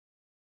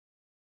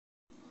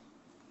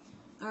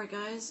Alright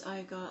guys,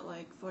 I got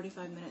like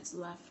 45 minutes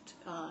left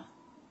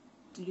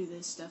to do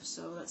this stuff,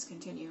 so let's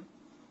continue.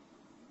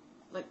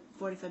 Like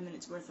 45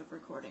 minutes worth of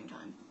recording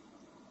time.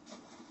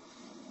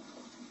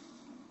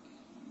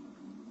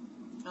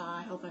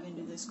 I hope I can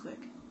do this quick.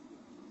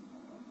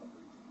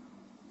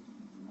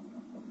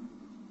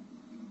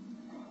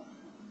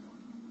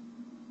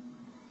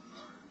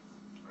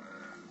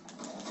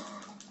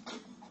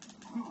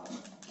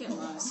 Get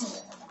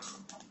lost.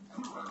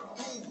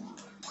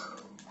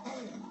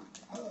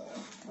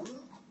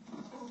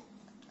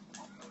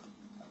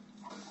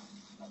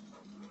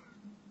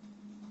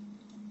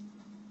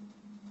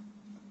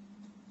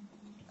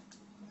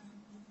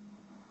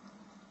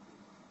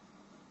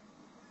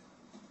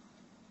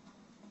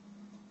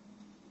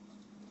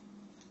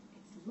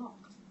 It's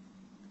locked.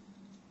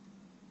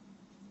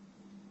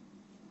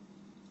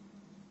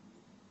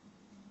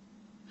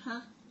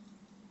 Huh?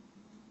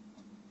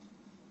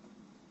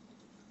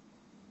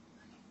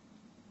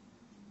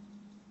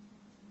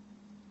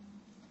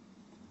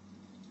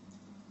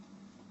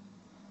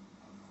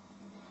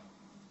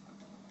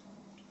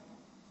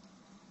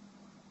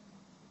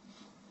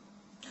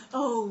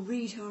 Oh,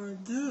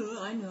 retard.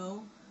 Duh, I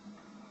know.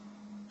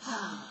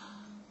 I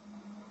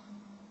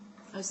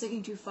was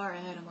thinking too far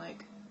ahead. I'm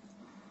like,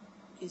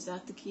 is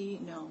that the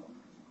key? No.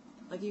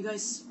 Like you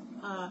guys,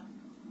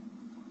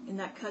 in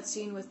that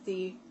cutscene with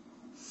the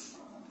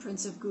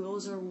Prince of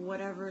Ghouls or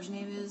whatever his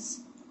name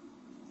is,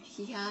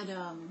 he had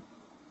a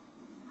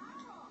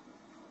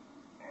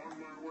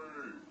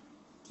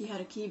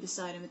key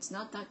beside him. It's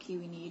not that key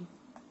we need.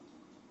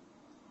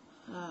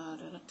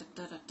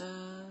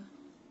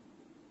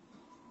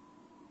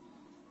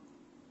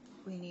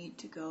 We need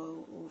to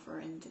go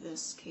over into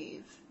this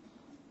cave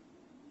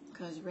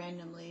because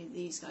randomly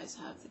these guys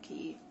have the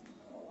key.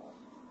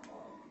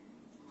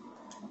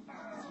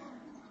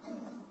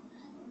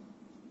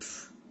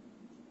 Pfft.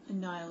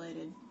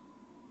 Annihilated.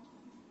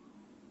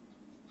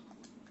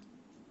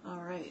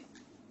 Alright.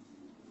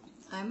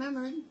 I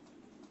remembered.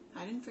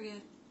 I didn't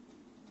forget.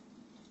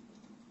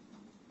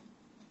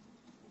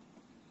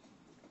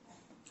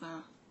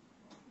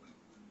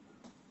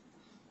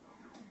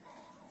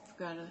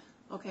 Forgot to...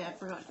 Okay, I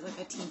forgot like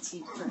a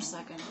teensy for a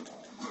second.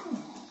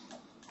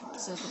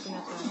 So I was looking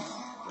at the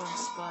wrong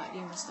spot.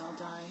 You must all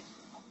die.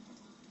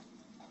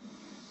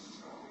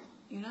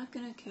 You're not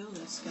gonna kill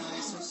this guy,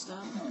 so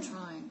stop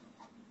trying.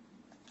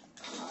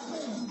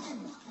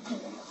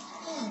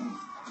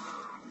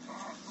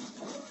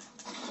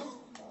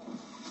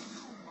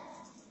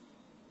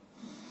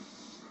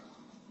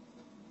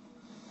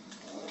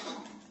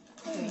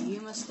 Okay, you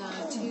must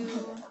die too.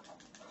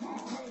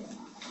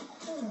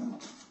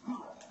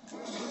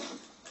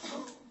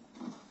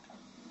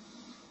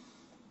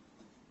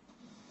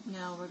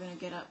 Now we're gonna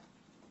get up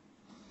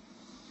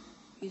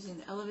using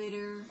the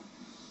elevator.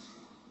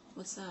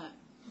 What's that?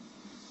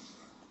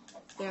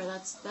 There,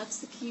 that's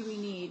the key we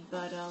need,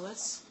 but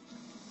let's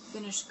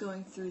finish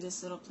going through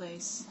this little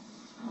place.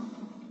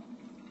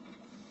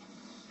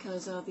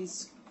 Because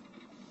these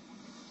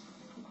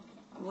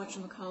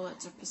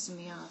whatchamacallits are pissing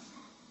me off.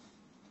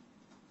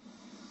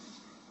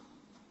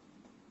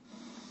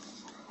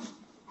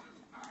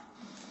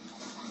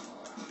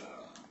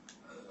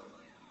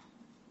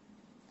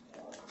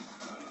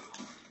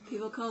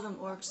 People call them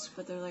orcs,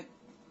 but they're like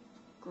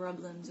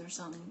grublins or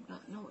something.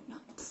 Not.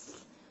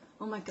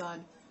 Oh my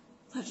god.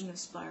 Legend of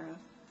Spyro.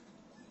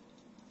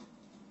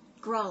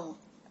 Grull.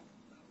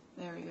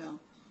 There we go.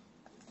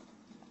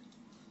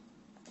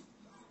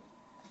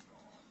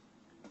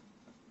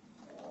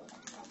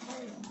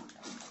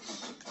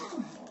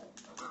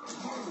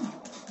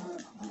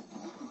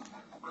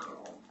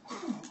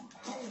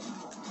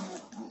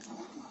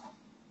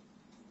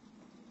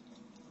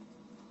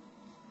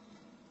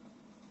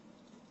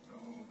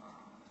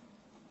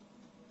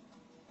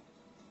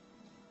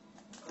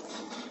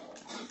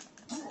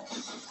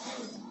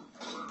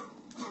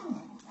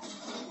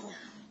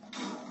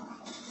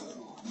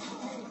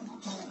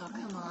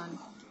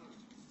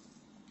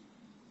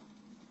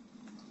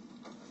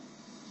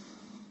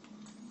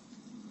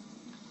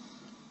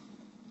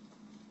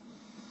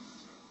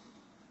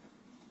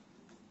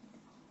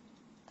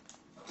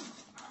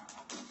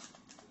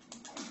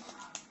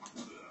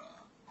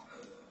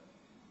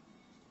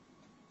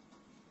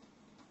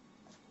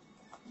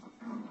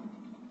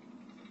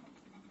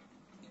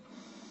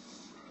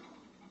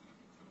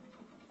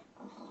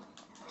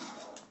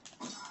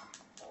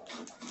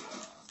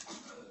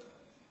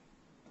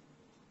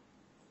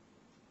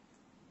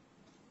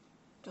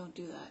 Don't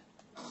do that.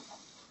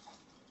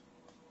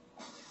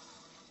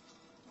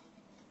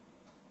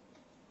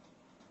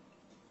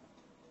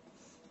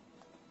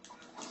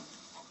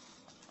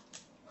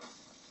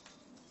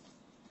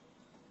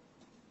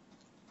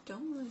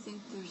 Don't really think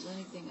there's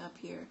anything up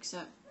here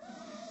except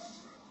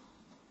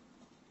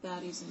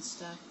baddies and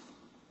stuff.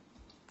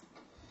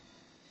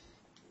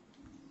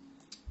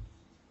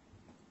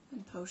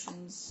 And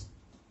potions.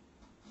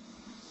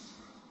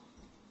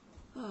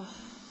 Oh.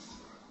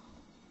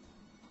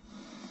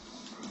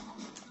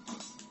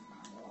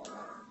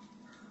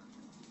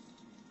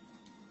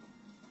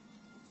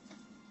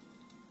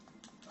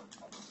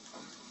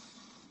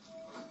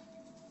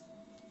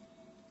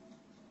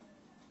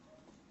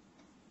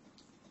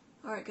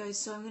 Alright guys,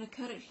 so I'm going to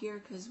cut it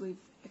here because we've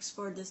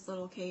explored this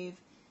little cave,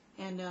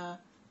 and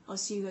I'll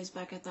see you guys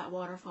back at that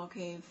waterfall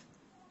cave,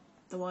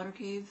 the water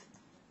cave,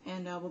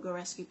 and we'll go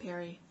rescue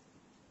Perry.